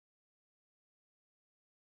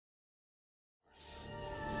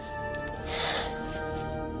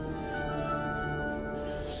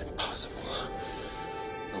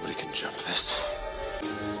jump this.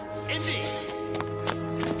 Indy!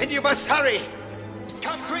 Indy, you must hurry!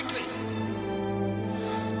 Come quickly!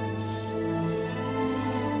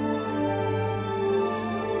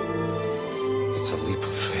 It's a leap of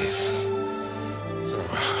faith. Go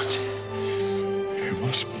out. You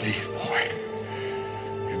must believe,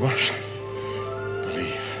 boy. You must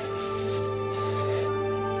believe.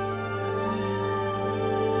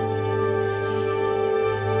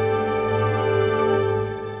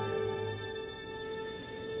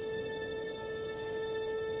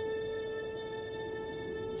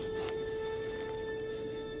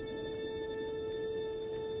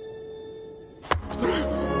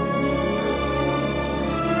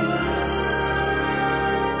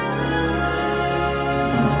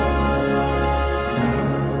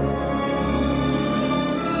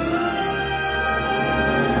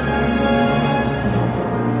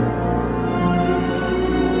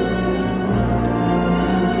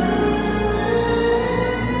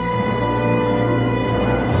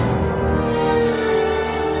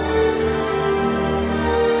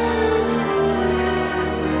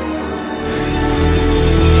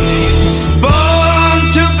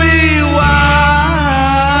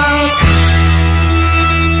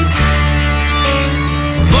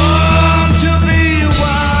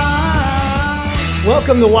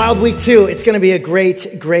 Welcome to Wild Week 2. It's going to be a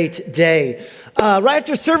great, great day. Right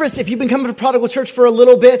after service, if you've been coming to Prodigal Church for a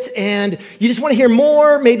little bit and you just want to hear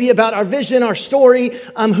more, maybe about our vision, our story,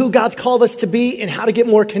 who God's called us to be and how to get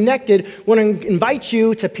more connected, I want to invite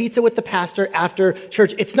you to Pizza with the Pastor after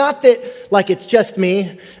church. It's not that like it's just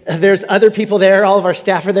me. There's other people there. All of our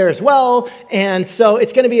staff are there as well. And so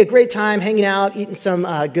it's going to be a great time hanging out, eating some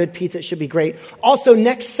good pizza. It should be great. Also,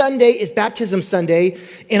 next Sunday is Baptism Sunday.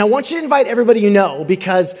 And I want you to invite everybody you know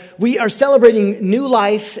because we are celebrating new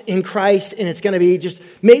life in Christ and it's going to be just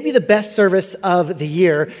maybe the best service of the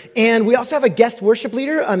year. And we also have a guest worship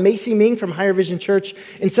leader, Macy Ming from Higher Vision Church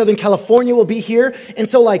in Southern California will be here. And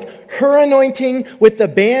so like her anointing with the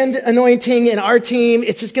band anointing and our team,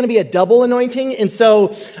 it's just going to be a double anointing. And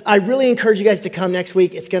so I really encourage you guys to come next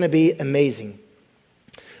week. It's going to be amazing.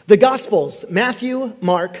 The Gospels, Matthew,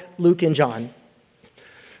 Mark, Luke, and John,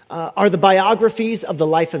 are the biographies of the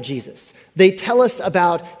life of Jesus. They tell us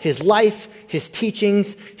about his life, his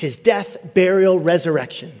teachings, his death, burial,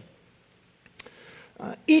 resurrection.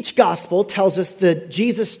 Each gospel tells us the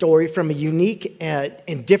Jesus story from a unique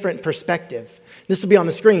and different perspective. This will be on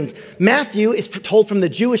the screens. Matthew is told from the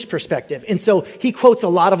Jewish perspective, and so he quotes a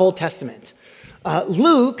lot of Old Testament.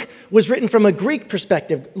 Luke was written from a Greek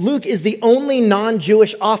perspective. Luke is the only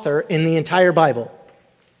non-Jewish author in the entire Bible.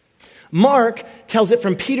 Mark tells it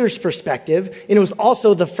from Peter's perspective, and it was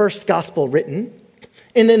also the first gospel written.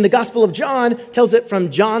 And then the Gospel of John tells it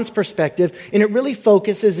from John's perspective, and it really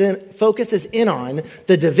focuses in on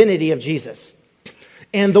the divinity of Jesus.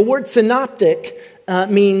 And the word synoptic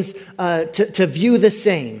means to view the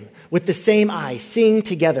same, with the same eye, seeing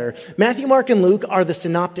together. Matthew, Mark, and Luke are the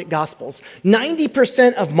synoptic gospels.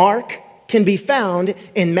 90% of Mark can be found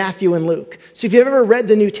in Matthew and Luke. So if you've ever read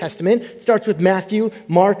the New Testament, it starts with Matthew,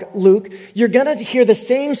 Mark, Luke, you're going to hear the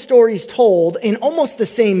same stories told in almost the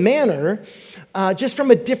same manner, just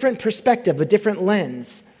from a different perspective, a different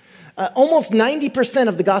lens. Almost 90%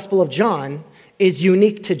 of the Gospel of John is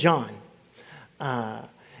unique to John.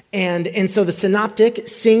 And so the synoptic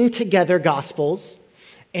sing together Gospels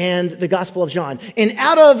and the Gospel of John. And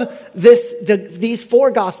out of these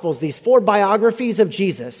four Gospels, these four biographies of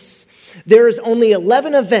Jesus, there is only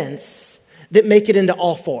 11 events that make it into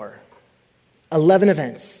all four. 11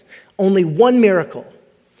 events. Only one miracle.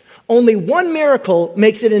 Only one miracle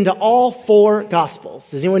makes it into all four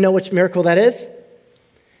Gospels. Does anyone know which miracle that is?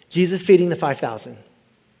 Jesus feeding the 5,000.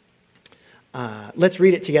 Let's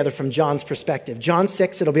read it together from John's perspective. John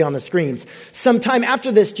 6, it'll be on the screens. Sometime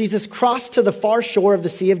after this, Jesus crossed to the far shore of the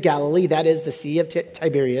Sea of Galilee, that is the Sea of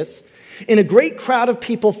Tiberias, and a great crowd of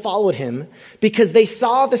people followed him because they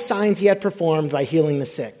saw the signs he had performed by healing the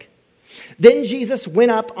sick. Then Jesus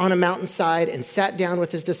went up on a mountainside and sat down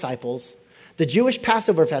with his disciples. The Jewish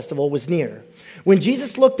Passover festival was near. When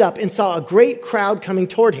Jesus looked up and saw a great crowd coming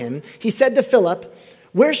toward him, he said to Philip,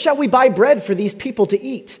 "Where shall we buy bread for these people to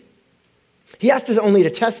eat?" He asked this only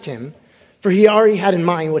to test him, for he already had in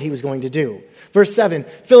mind what he was going to do. Verse 7,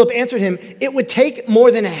 Philip answered him, "It would take more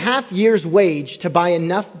than a half year's wage to buy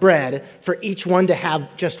enough bread for each one to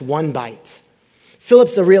have just one bite."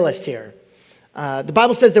 Philip's a realist here. The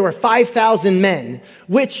Bible says there were 5,000 men,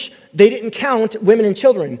 which they didn't count women and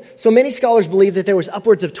children. So many scholars believe that there was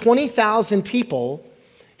upwards of 20,000 people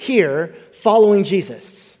here following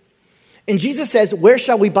Jesus. And Jesus says, "Where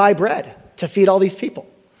shall we buy bread to feed all these people?"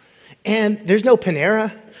 And there's no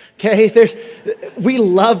Panera Okay, we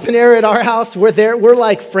love Panera at our house. We're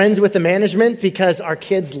like friends with the management because our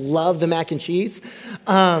kids love the mac and cheese.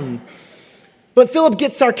 But Philip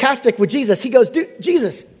gets sarcastic with Jesus. He goes, "Dude,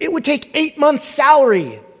 Jesus, it would take 8 months'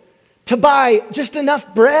 salary to buy just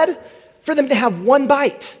enough bread for them to have one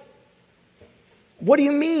bite. What do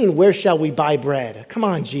you mean, where shall we buy bread? Come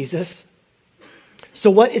on, Jesus."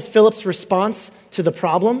 So what is Philip's response to the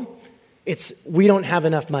problem? It's, we don't have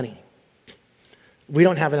enough money. We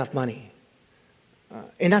don't have enough money.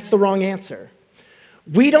 And that's the wrong answer.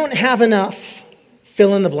 We don't have enough,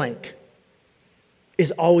 fill in the blank,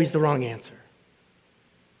 is always the wrong answer.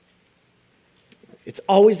 It's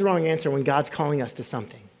always the wrong answer when God's calling us to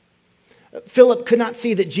something. Philip could not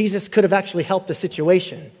see that Jesus could have actually helped the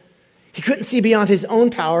situation. He couldn't see beyond his own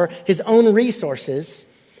power, his own resources,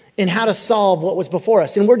 and how to solve what was before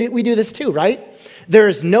us. And we do this too, right? There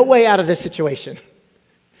is no way out of this situation.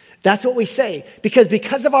 That's what we say.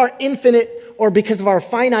 Because of our infinite or because of our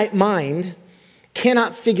finite mind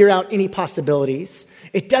cannot figure out any possibilities,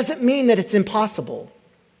 it doesn't mean that it's impossible.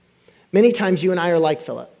 Many times you and I are like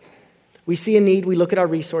Philip. We see a need, we look at our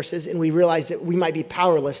resources, and we realize that we might be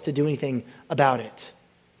powerless to do anything about it.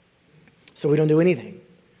 So we don't do anything.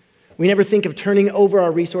 We never think of turning over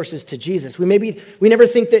our resources to Jesus. We never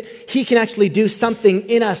think that he can actually do something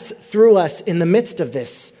in us, through us, in the midst of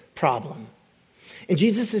this problem. And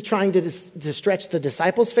Jesus is trying to stretch the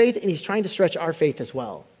disciples' faith, and he's trying to stretch our faith as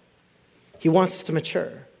well. He wants us to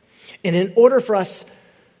mature. And in order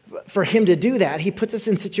for him to do that, he puts us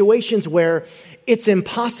in situations where it's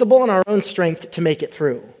impossible in our own strength to make it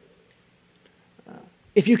through.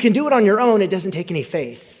 If you can do it on your own, it doesn't take any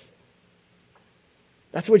faith.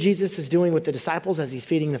 That's what Jesus is doing with the disciples as he's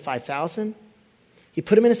feeding the 5,000. He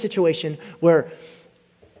put them in a situation where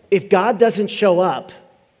if God doesn't show up,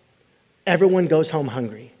 everyone goes home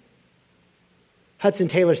hungry. Hudson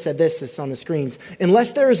Taylor said this, it's on the screens: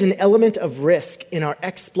 "Unless there is an element of risk in our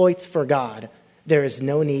exploits for God, there is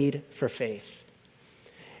no need for faith."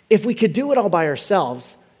 If we could do it all by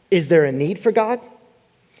ourselves, is there a need for God?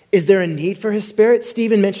 Is there a need for his Spirit?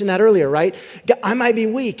 Stephen mentioned that earlier, right? I might be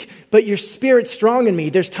weak, but your Spirit's strong in me.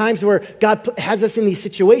 There's times where God has us in these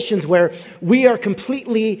situations where we are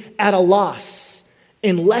completely at a loss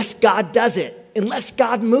unless God does it, unless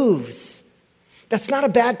God moves. That's not a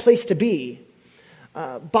bad place to be.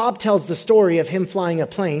 Bob tells the story of him flying a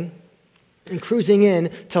plane and cruising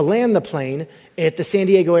in to land the plane at the San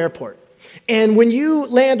Diego airport. And when you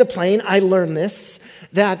land a plane, I learned this,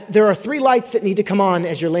 that there are 3 lights that need to come on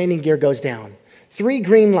as your landing gear goes down. 3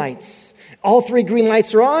 green lights. All 3 green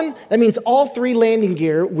lights are on. That means all 3 landing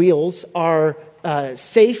gear wheels are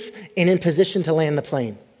safe and in position to land the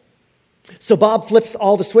plane. So Bob flips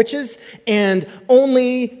all the switches and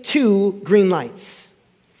only 2 green lights.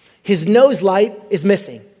 His nose light is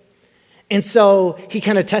missing. And so he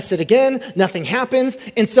kind of tests it again, nothing happens.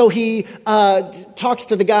 And so he talks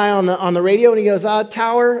to the guy on the radio and he goes,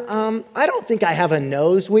 "Tower, I don't think I have a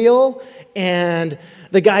nose wheel." And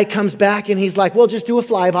the guy comes back and he's like, "Well, just do a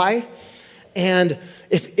flyby." And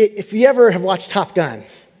if you ever have watched Top Gun,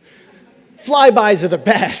 flybys are the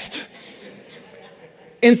best.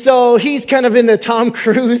 And so he's kind of in the Tom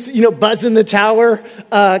Cruise, buzzing the tower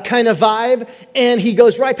kind of vibe. And he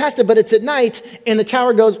goes right past it, but it's at night. And the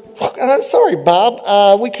tower goes, "Sorry,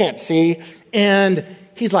 Bob, we can't see." And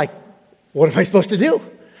he's like, "What am I supposed to do?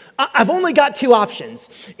 I've only got 2 options.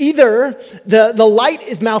 Either the light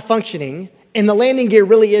is malfunctioning and the landing gear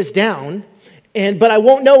really is down, but I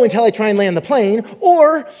won't know until I try and land the plane,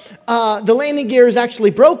 or the landing gear is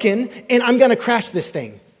actually broken and I'm going to crash this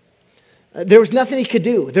thing." There was nothing he could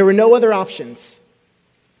do. There were no other options.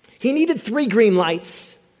 He needed 3 green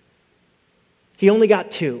lights. He only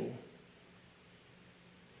got 2.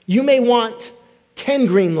 You may want 10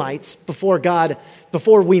 green lights before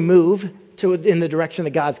we move in the direction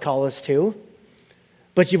that God's called us to,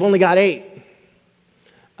 but you've only got 8.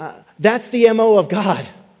 That's the MO of God.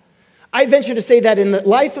 I venture to say that in the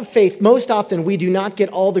life of faith, most often we do not get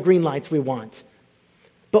all the green lights we want,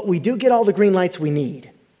 but we do get all the green lights we need.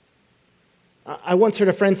 I once heard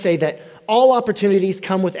a friend say that all opportunities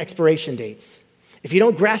come with expiration dates. If you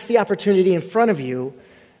don't grasp the opportunity in front of you,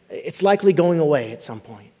 it's likely going away at some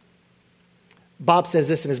point. Bob says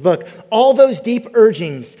this in his book: "All those deep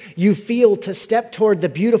urgings you feel to step toward the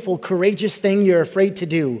beautiful, courageous thing you're afraid to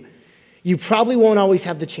do, you probably won't always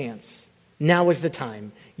have the chance. Now is the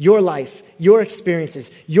time. Your life, your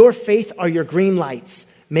experiences, your faith are your green lights.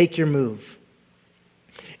 Make your move."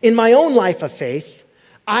 In my own life of faith,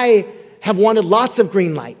 I have wanted lots of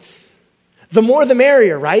green lights. The more the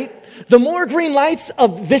merrier, right? The more green lights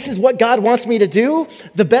of this is what God wants me to do,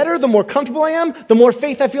 the better, the more comfortable I am, the more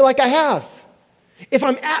faith I feel like I have. If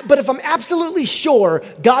I'm absolutely sure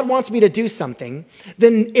God wants me to do something,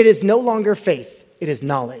 then it is no longer faith, it is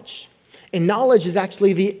knowledge. And knowledge is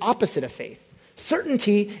actually the opposite of faith.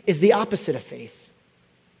 Certainty is the opposite of faith.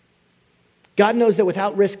 God knows that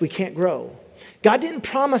without risk we can't grow. God didn't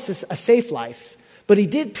promise us a safe life, but he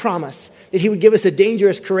did promise that he would give us a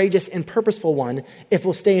dangerous, courageous, and purposeful one if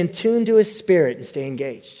we'll stay in tune to his spirit and stay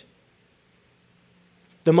engaged.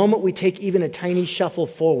 The moment we take even a tiny shuffle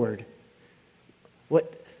forward,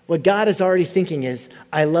 what God is already thinking is,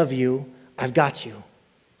 I love you, I've got you.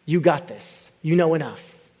 You got this. You know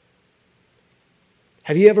enough.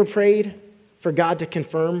 Have you ever prayed for God to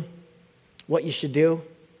confirm what you should do?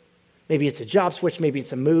 Maybe it's a job switch, maybe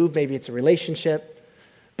it's a move, maybe it's a relationship.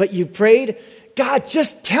 But you prayed, God,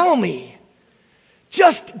 just tell me.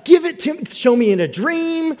 Just give it to me. Show me in a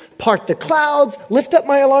dream, part the clouds, lift up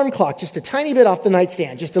my alarm clock just a tiny bit off the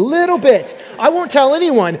nightstand, just a little bit. I won't tell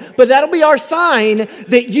anyone, but that'll be our sign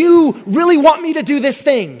that you really want me to do this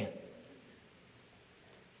thing.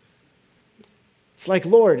 It's like,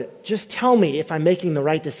 Lord, just tell me if I'm making the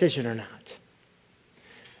right decision or not.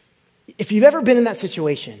 If you've ever been in that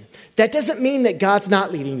situation, that doesn't mean that God's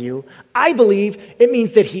not leading you. I believe it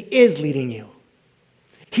means that he is leading you.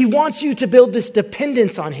 He wants you to build this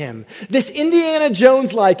dependence on him. This Indiana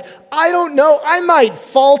Jones I don't know, I might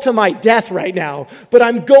fall to my death right now, but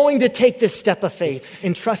I'm going to take this step of faith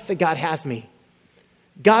and trust that God has me.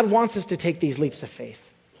 God wants us to take these leaps of faith.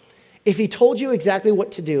 If he told you exactly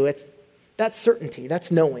what to do, that's certainty, that's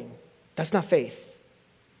knowing. That's not faith.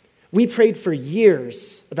 We prayed for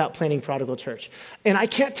years about planting Prodigal Church, and I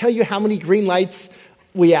can't tell you how many green lights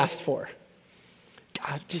we asked for.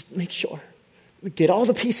 God, just make sure. Get all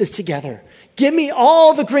the pieces together. Give me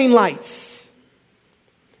all the green lights.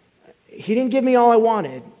 He didn't give me all I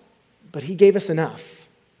wanted, but he gave us enough.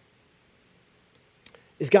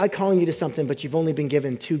 Is God calling you to something, but you've only been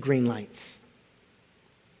given 2 green lights?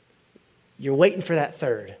 You're waiting for that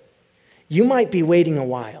third. You might be waiting a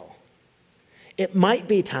while. It might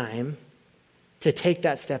be time to take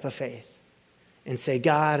that step of faith and say,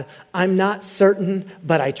 God, I'm not certain,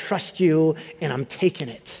 but I trust you and I'm taking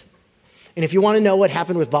it. And if you want to know what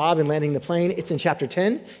happened with Bob and landing the plane, it's in chapter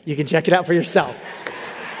 10. You can check it out for yourself.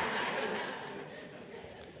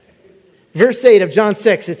 Verse 8 of John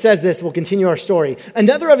 6, it says this, we'll continue our story.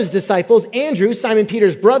 Another of his disciples, Andrew, Simon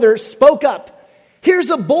Peter's brother, spoke up. Here's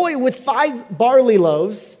a boy with 5 barley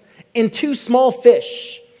loaves and 2 small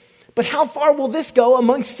fish. But how far will this go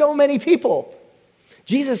among so many people?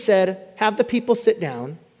 Jesus said, have the people sit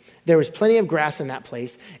down. There was plenty of grass in that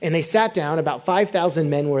place, and they sat down. About 5,000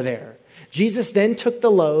 men were there. Jesus then took the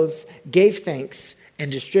loaves, gave thanks, and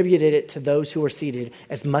distributed it to those who were seated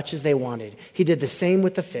as much as they wanted. He did the same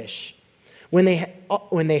with the fish. When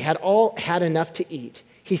they had all had enough to eat,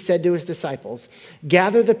 he said to his disciples,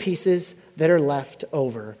 gather the pieces that are left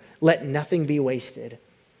over. Let nothing be wasted.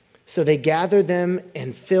 So they gathered them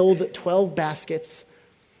and filled 12 baskets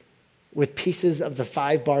with pieces of the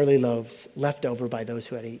 5 barley loaves left over by those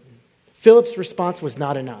who had eaten. Philip's response was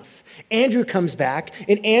not enough. Andrew comes back,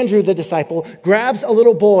 and Andrew, the disciple, grabs a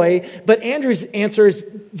little boy, but Andrew's answer is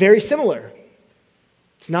very similar.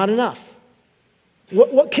 It's not enough.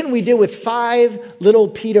 What can we do with 5 little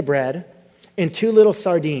pita bread and 2 little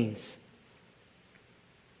sardines?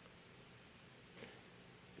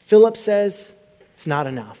 Philip says, it's not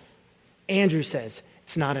enough. Andrew says,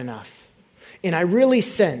 it's not enough. And I really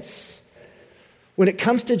sense, when it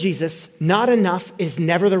comes to Jesus, not enough is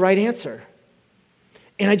never the right answer.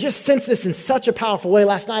 And I just sense this in such a powerful way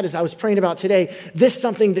last night as I was praying about today. This is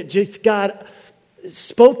something that just God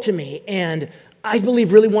spoke to me and I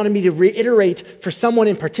believe really wanted me to reiterate for someone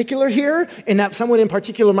in particular here, and that someone in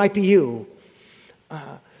particular might be you.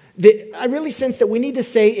 I really sense that we need to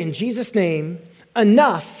say in Jesus' name,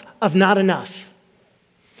 enough of not enough.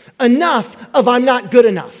 Enough of I'm not good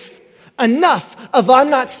enough. Enough of I'm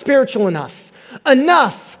not spiritual enough.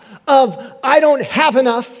 Enough of I don't have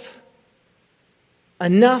enough.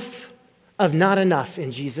 Enough of not enough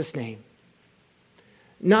in Jesus' name.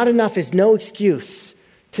 Not enough is no excuse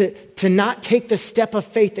to not take the step of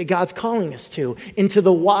faith that God's calling us to into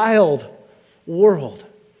the wild world,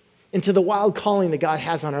 into the wild calling that God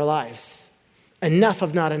has on our lives. Enough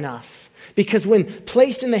of not enough. Because when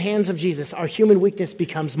placed in the hands of Jesus, our human weakness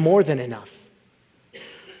becomes more than enough.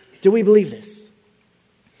 Do we believe this?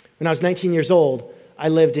 When I was 19 years old, I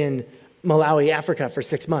lived in Malawi, Africa for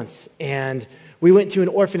 6 months. And we went to an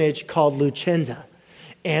orphanage called Luchenza.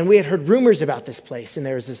 And we had heard rumors about this place. And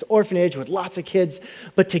there was this orphanage with lots of kids.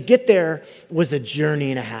 But to get there was a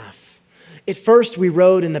journey and a half. At first, we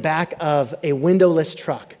rode in the back of a windowless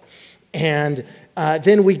truck. And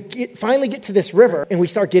then we finally get to this river, and we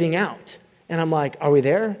start getting out. And I'm like, are we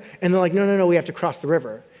there? And they're like, no, we have to cross the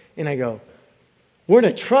river. And I go, we're in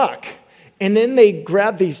a truck. And then they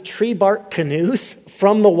grab these tree bark canoes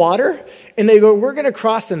from the water, and they go, we're going to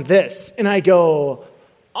cross in this. And I go,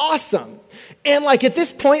 awesome. And like at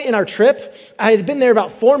this point in our trip, I had been there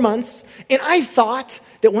about 4 months, and I thought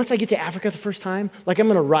that once I get to Africa the first time, like I'm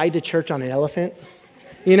going to ride to church on an elephant,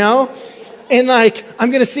 you know? And like, I'm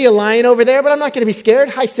going to see a lion over there, but I'm not going to be scared.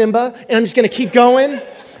 Hi, Simba. And I'm just going to keep going.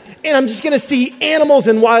 And I'm just going to see animals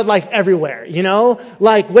and wildlife everywhere, you know?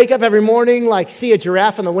 Like, wake up every morning, like, see a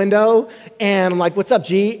giraffe in the window, and I'm like, what's up,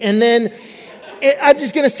 G? And then I'm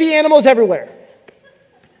just going to see animals everywhere.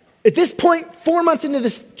 At this point, 4 months into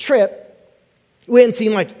this trip, we hadn't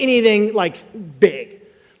seen, like, anything, like, big.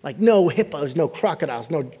 Like, no hippos, no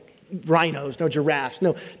crocodiles, no rhinos, no giraffes,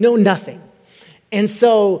 no nothing. And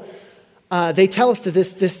so they tell us that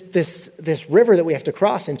this river that we have to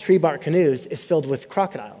cross in tree bark canoes is filled with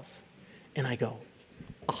crocodiles. And I go,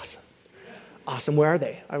 awesome. Where are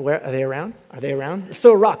they? Are they around? Are they around? Let's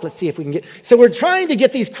throw a rock. Let's see if we can get. So we're trying to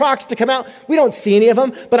get these crocs to come out. We don't see any of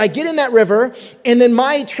them, but I get in that river, and then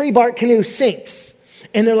my tree bark canoe sinks.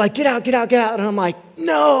 And they're like, get out. And I'm like,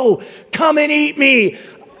 no, come and eat me.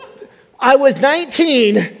 I was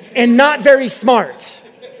 19 and not very smart.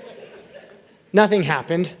 Nothing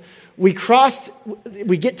happened. We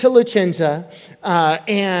get to Luchenza,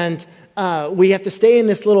 and we have to stay in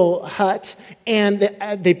this little hut, and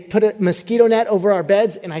they put a mosquito net over our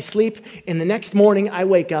beds, and I sleep, and the next morning I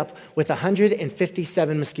wake up with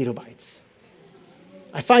 157 mosquito bites.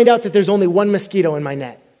 I find out that there's only one mosquito in my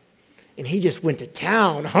net, and he just went to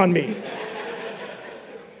town on me.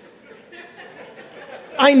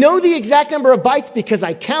 I know the exact number of bites because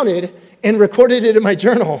I counted and recorded it in my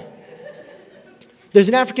journal. There's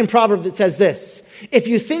an African proverb that says this: if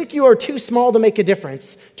you think you are too small to make a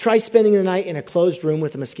difference, try spending the night in a closed room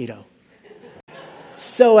with a mosquito.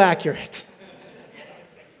 So accurate.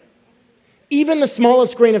 Even the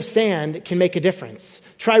smallest grain of sand can make a difference.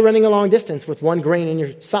 Try running a long distance with one grain in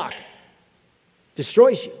your sock.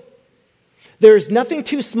 Destroys you. There is nothing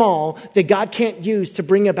too small that God can't use to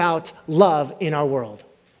bring about love in our world.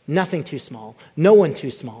 Nothing too small. No one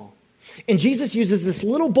too small. And Jesus uses this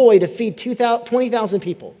little boy to feed 20,000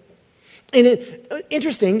 people. And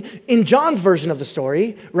interesting, in John's version of the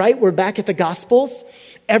story, right, we're back at the Gospels.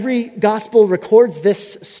 Every Gospel records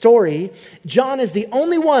this story. John is the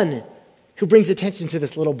only one who brings attention to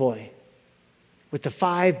this little boy with the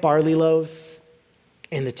 5 barley loaves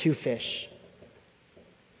and the 2 fish.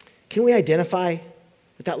 Can we identify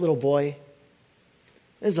with that little boy?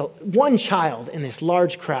 There's one child in this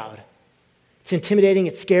large crowd. It's intimidating,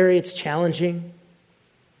 it's scary, it's challenging.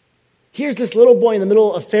 Here's this little boy in the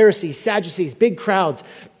middle of Pharisees, Sadducees, big crowds,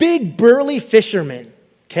 big burly fishermen,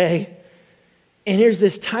 okay? And here's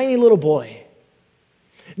this tiny little boy.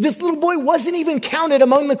 This little boy wasn't even counted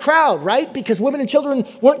among the crowd, right? Because women and children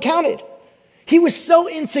weren't counted. He was so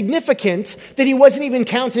insignificant that he wasn't even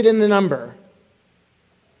counted in the number.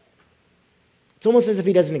 It's almost as if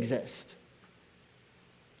he doesn't exist.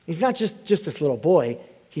 He's not just this little boy,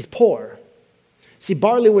 he's poor. See,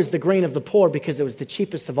 barley was the grain of the poor because it was the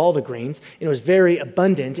cheapest of all the grains, and it was very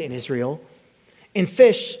abundant in Israel. And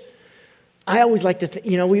fish, I always like to think,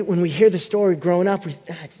 when we hear the story growing up,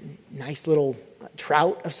 nice little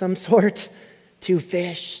trout of some sort, 2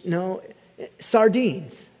 fish,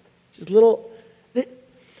 sardines, just little.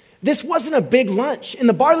 This wasn't a big lunch. In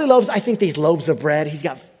the barley loaves, I think these loaves of bread,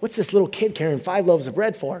 what's this little kid carrying 5 loaves of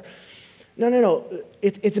bread for? No.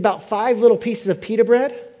 It's about 5 little pieces of pita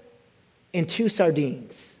bread and 2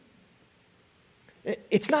 sardines.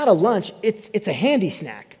 It's not a lunch, it's a handy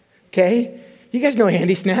snack, okay? You guys know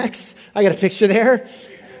handy snacks? I got a picture there.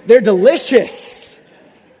 They're delicious.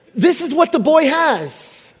 This is what the boy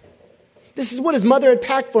has. This is what his mother had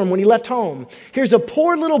packed for him when he left home. Here's a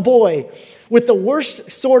poor little boy with the worst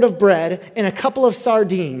sort of bread and a couple of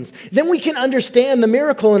sardines. Then we can understand the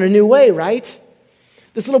miracle in a new way, right?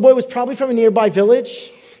 This little boy was probably from a nearby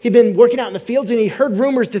village. He'd been working out in the fields, and he heard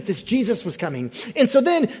rumors that this Jesus was coming. And so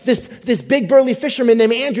then this big burly fisherman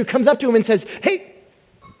named Andrew comes up to him and says, hey,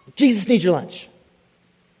 Jesus needs your lunch.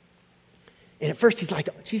 And at first he's like,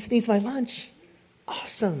 Jesus needs my lunch.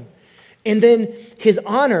 Awesome. And then his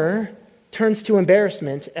honor turns to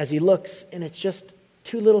embarrassment as he looks, and it's just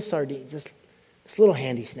 2 little sardines, this little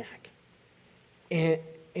handy snack. And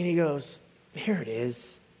he goes, here it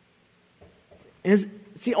is. And it's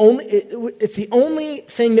the only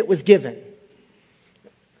thing that was given.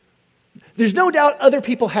 There's no doubt other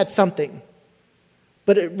people had something,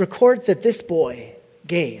 But it records that this boy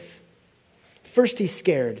gave. First he's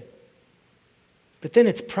scared, but then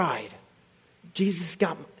it's pride.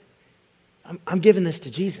 I'm giving this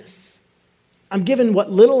to Jesus. I'm giving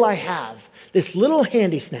what little I have, this little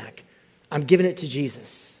handy snack, I'm giving it to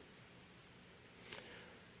Jesus.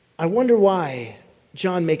 I wonder why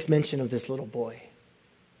John makes mention of this little boy.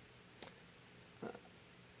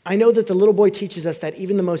 I know that the little boy teaches us that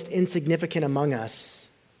even the most insignificant among us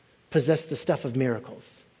possess the stuff of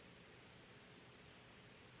miracles.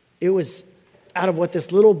 It was out of what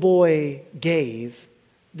this little boy gave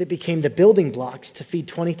that became the building blocks to feed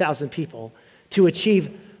 20,000 people to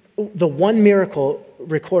achieve the one miracle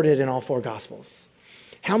recorded in all four Gospels.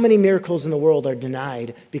 How many miracles in the world are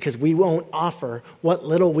denied because we won't offer what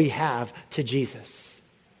little we have to Jesus?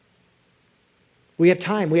 We have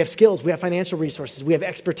time, we have skills, we have financial resources, we have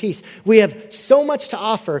expertise. We have so much to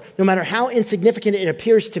offer, no matter how insignificant it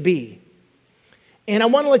appears to be. And I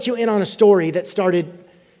want to let you in on a story that started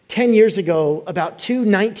 10 years ago about two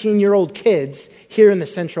 19-year-old kids here in the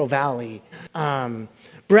Central Valley.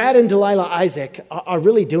 Brad and Delilah Isaac are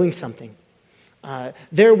really doing something.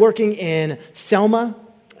 They're working in Selma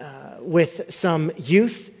with some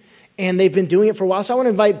youth, and they've been doing it for a while. So I want to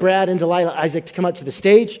invite Brad and Delilah Isaac to come up to the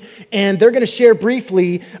stage, and they're going to share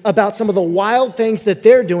briefly about some of the wild things that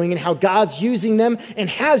they're doing and how God's using them and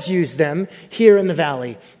has used them here in the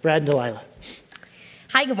valley. Brad and Delilah.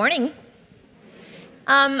 Hi, good morning.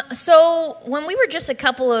 So when we were just a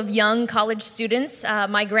couple of young college students,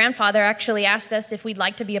 my grandfather actually asked us if we'd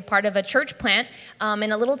like to be a part of a church plant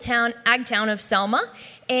in a little ag town of Selma.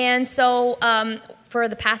 And so for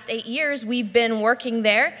the past 8 years, we've been working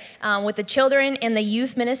there with the children and the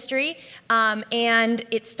youth ministry. And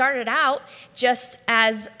it started out just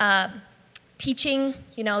as teaching,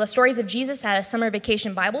 the stories of Jesus at a summer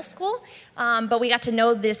vacation Bible school. But we got to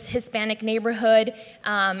know this Hispanic neighborhood,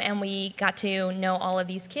 and we got to know all of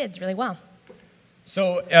these kids really well.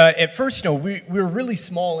 So at first, we were really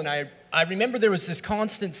small, and I remember there was this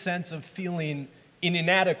constant sense of feeling in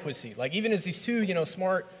inadequacy. Like even as these two,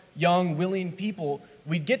 smart, young, willing people,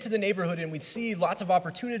 we'd get to the neighborhood and we'd see lots of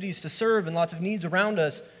opportunities to serve and lots of needs around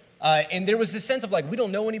us. And there was this sense of we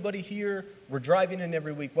don't know anybody here. We're driving in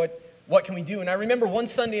every week. What can we do? And I remember one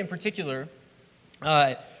Sunday in particular,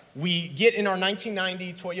 we get in our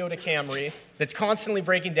 1990 Toyota Camry that's constantly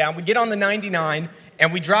breaking down. We get on the 99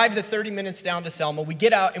 and we drive the 30 minutes down to Selma. We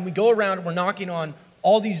get out and we go around and we're knocking on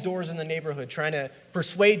all these doors in the neighborhood trying to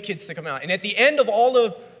persuade kids to come out. And at the end of all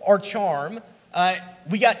of our charm,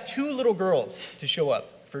 we got two little girls to show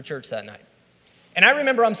up for church that night. And I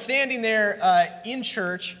remember I'm standing there in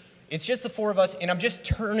church. It's just the four of us, and I'm just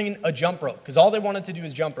turning a jump rope because all they wanted to do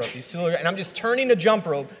is jump rope. And I'm just turning a jump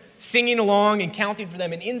rope, singing along and counting for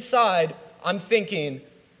them. And inside, I'm thinking,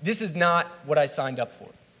 this is not what I signed up for.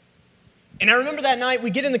 And I remember that night,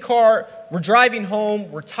 we get in the car, we're driving home,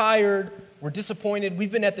 we're tired, we're disappointed.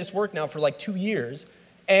 We've been at this work now for 2 years.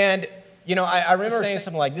 And, I remember saying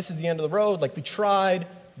something like, this is the end of the road. We tried,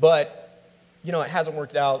 but, it hasn't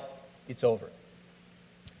worked out. It's over.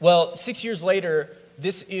 Well, 6 years later,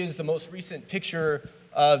 this is the most recent picture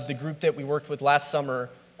of the group that we worked with last summer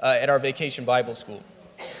at our vacation Bible school.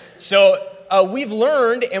 So we've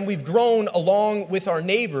learned and we've grown along with our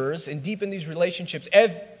neighbors and deepened these relationships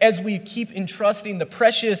as we keep entrusting the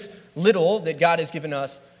precious little that God has given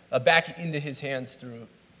us back into his hands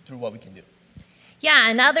through what we can do. Yeah,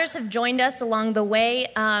 and others have joined us along the way.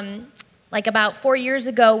 About 4 years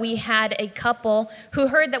ago, we had a couple who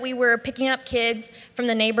heard that we were picking up kids from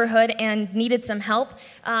the neighborhood and needed some help.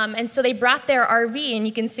 And so they brought their RV, and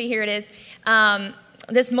you can see here it is,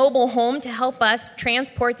 this mobile home to help us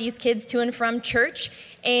transport these kids to and from church.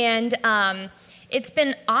 And it's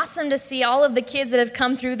been awesome to see all of the kids that have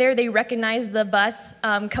come through there. They recognize the bus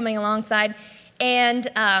coming alongside. And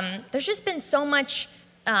there's just been so much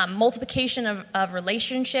multiplication of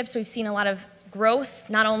relationships. We've seen a lot of growth,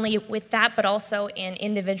 not only with that, but also in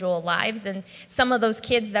individual lives. And some of those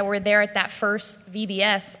kids that were there at that first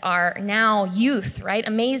VBS are now youth, right?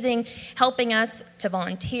 Amazing, helping us to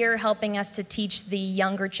volunteer, helping us to teach the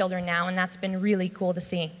younger children now, and that's been really cool to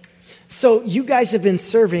see. So you guys have been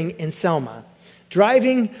serving in Selma,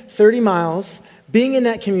 driving 30 miles, being in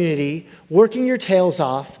that community, working your tails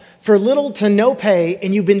off for little to no pay,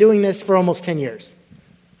 and you've been doing this for almost 10 years.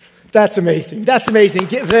 That's amazing. That's amazing.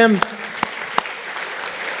 Give them...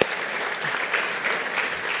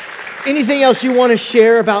 Anything else you want to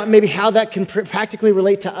share about maybe how that can practically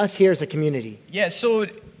relate to us here as a community? Yeah, so,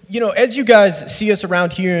 as you guys see us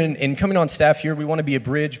around here and coming on staff here, we want to be a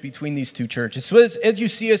bridge between these two churches. So as you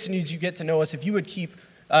see us and as you get to know us, if you would keep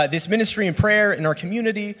this ministry in prayer in our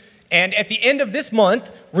community And at the end of this month,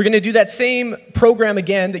 we're going to do that same program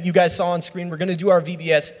again that you guys saw on screen. We're going to do our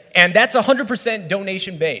VBS, and that's 100%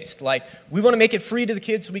 donation-based. Like, we want to make it free to the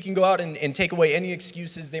kids so we can go out and take away any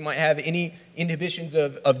excuses they might have, any inhibitions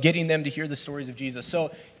of getting them to hear the stories of Jesus. So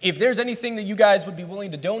if there's anything that you guys would be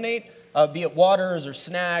willing to donate, be it waters or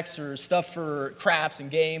snacks or stuff for crafts and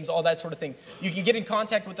games, all that sort of thing, you can get in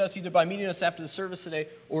contact with us either by meeting us after the service today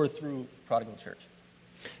or through Prodigal Church.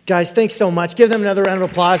 Guys, thanks so much. Give them another round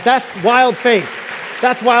of applause. That's wild faith.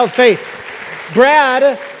 That's wild faith.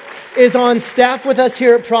 Brad is on staff with us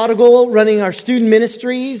here at Prodigal, running our student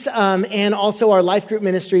ministries and also our life group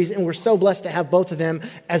ministries, and we're so blessed to have both of them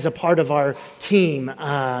as a part of our team.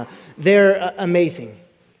 They're amazing.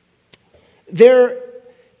 They're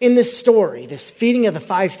in this story, this feeding of the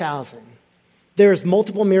 5,000, there's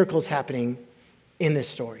multiple miracles happening in this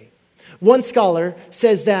story. One scholar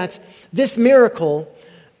says that this miracle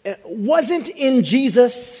wasn't in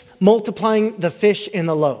Jesus multiplying the fish and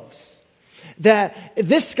the loaves. That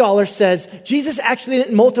this scholar says Jesus actually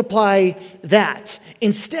didn't multiply that.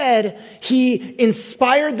 Instead, he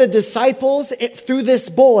inspired the disciples through this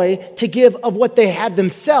boy to give of what they had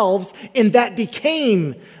themselves, and that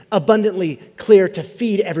became abundantly clear to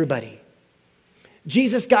feed everybody.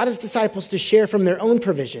 Jesus got his disciples to share from their own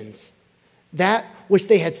provisions, that which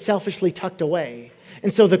they had selfishly tucked away.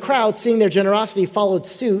 And so the crowd, seeing their generosity, followed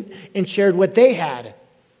suit and shared what they had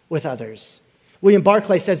with others. William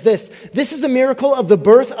Barclay says this is a miracle of the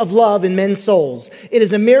birth of love in men's souls. It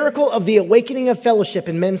is a miracle of the awakening of fellowship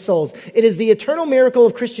in men's souls. It is the eternal miracle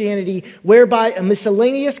of Christianity whereby a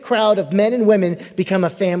miscellaneous crowd of men and women become a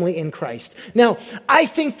family in Christ. Now, I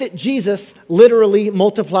think that Jesus literally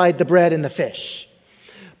multiplied the bread and the fish.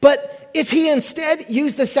 But if he instead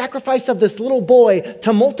used the sacrifice of this little boy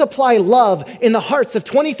to multiply love in the hearts of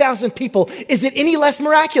 20,000 people, is it any less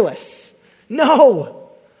miraculous? No.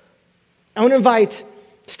 I want to invite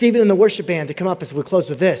Stephen and the worship band to come up as we close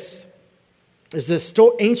with this. There's this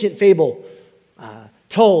ancient fable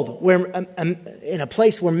told where in a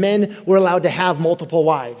place where men were allowed to have multiple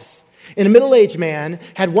wives. And a middle-aged man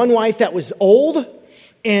had one wife that was old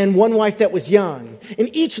and one wife that was young. And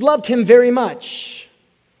each loved him very much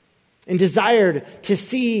and desired to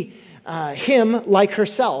see him like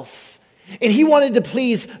herself. And he wanted to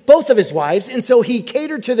please both of his wives, and so he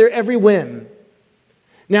catered to their every whim.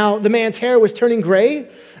 Now, the man's hair was turning gray,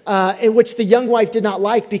 in which the young wife did not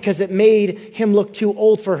like because it made him look too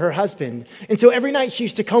old for her husband. And so every night she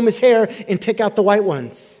used to comb his hair and pick out the white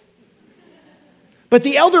ones. But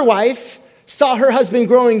the elder wife saw her husband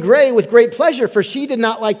growing gray with great pleasure, for she did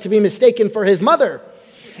not like to be mistaken for his mother.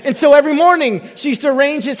 And so every morning, she used to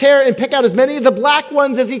arrange his hair and pick out as many of the black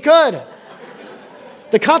ones as he could.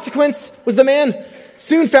 The consequence was the man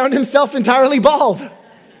soon found himself entirely bald.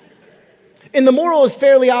 And the moral is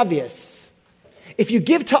fairly obvious. If you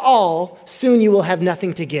give to all, soon you will have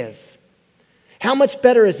nothing to give. How much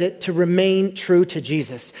better is it to remain true to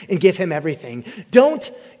Jesus and give him everything?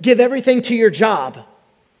 Don't give everything to your job.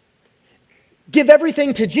 Give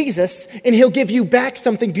everything to Jesus, and he'll give you back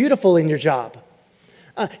something beautiful in your job.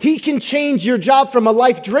 He can change your job from a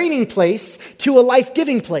life-draining place to a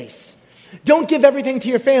life-giving place. Don't give everything to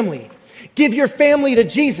your family. Give your family to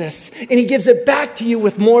Jesus, and he gives it back to you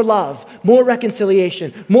with more love, more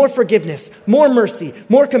reconciliation, more forgiveness, more mercy,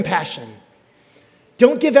 more compassion.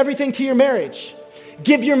 Don't give everything to your marriage.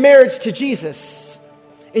 Give your marriage to Jesus,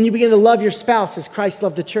 and you begin to love your spouse as Christ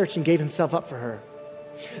loved the church and gave himself up for her.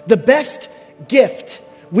 The best gift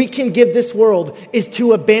we can give this world is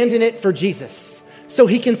to abandon it for Jesus, so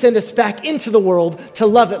he can send us back into the world to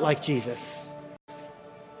love it like Jesus.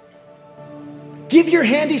 Give your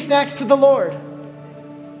handy snacks to the Lord.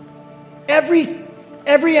 Every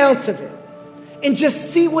ounce of it. And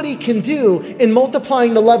just see what he can do in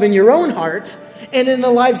multiplying the love in your own heart and in the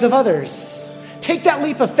lives of others. Take that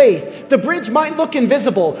leap of faith. The bridge might look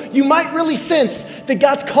invisible. You might really sense that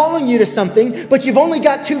God's calling you to something, but you've only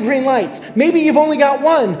got 2 green lights. Maybe you've only got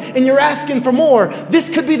 1 and you're asking for more. This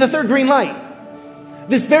could be the 3rd green light.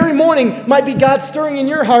 This very morning might be God stirring in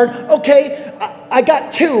your heart, okay, I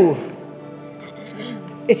got 2.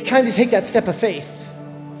 It's time to take that step of faith.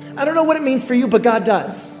 I don't know what it means for you, but God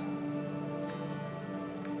does.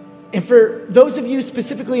 And for those of you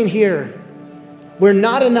specifically in here, where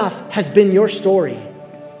not enough has been your story,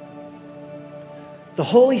 the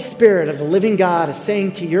Holy Spirit of the living God is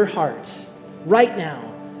saying to your heart right now,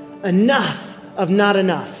 enough of not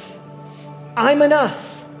enough. I'm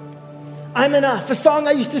enough. I'm enough. A song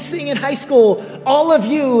I used to sing in high school, all of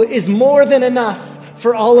you is more than enough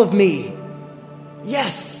for all of me.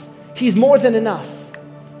 Yes, he's more than enough.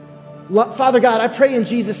 Father God, I pray in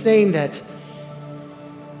Jesus' name that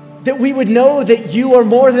that we would know that you are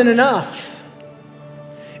more than enough.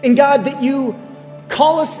 And God, that you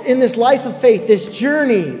call us in this life of faith, this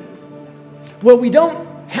journey where we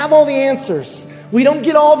don't have all the answers. We don't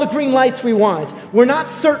get all the green lights we want. We're not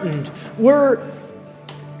certain. We're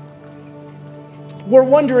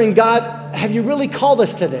wondering, God, have you really called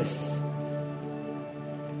us to this?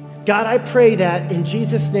 God, I pray that in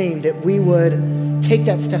Jesus' name that we would take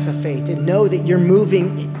that step of faith and know that you're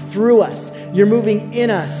moving through us, you're moving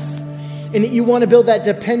in us, and that you want to build that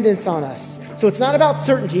dependence on us. So it's not about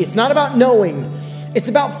certainty, it's not about knowing, it's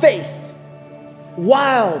about faith,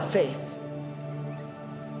 wild faith.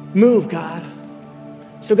 Move, God.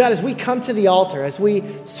 So God, as we come to the altar, as we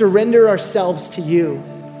surrender ourselves to you,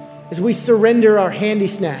 as we surrender our handy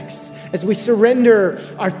snacks, as we surrender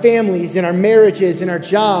our families and our marriages and our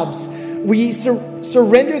jobs, we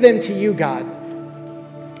surrender them to you, God,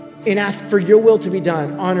 and ask for your will to be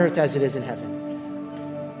done on earth as it is in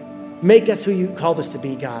heaven. Make us who you called us to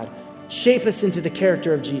be, God. Shape us into the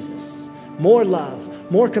character of Jesus. More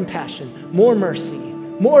love, more compassion, more mercy,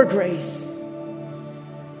 more grace.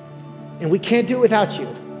 And we can't do it without you.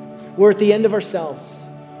 We're at the end of ourselves.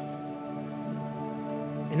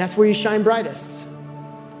 And that's where you shine brightest.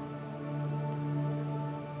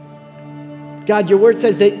 God, your word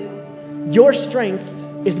says that your strength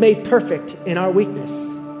is made perfect in our weakness.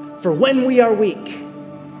 For when we are weak,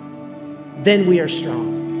 then we are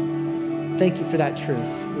strong. Thank you for that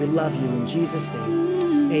truth. We love you in Jesus'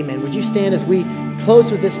 name. Amen. Would you stand as we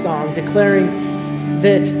close with this song, declaring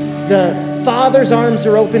that the Father's arms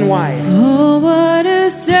are open wide. Oh, what a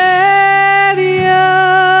Savior.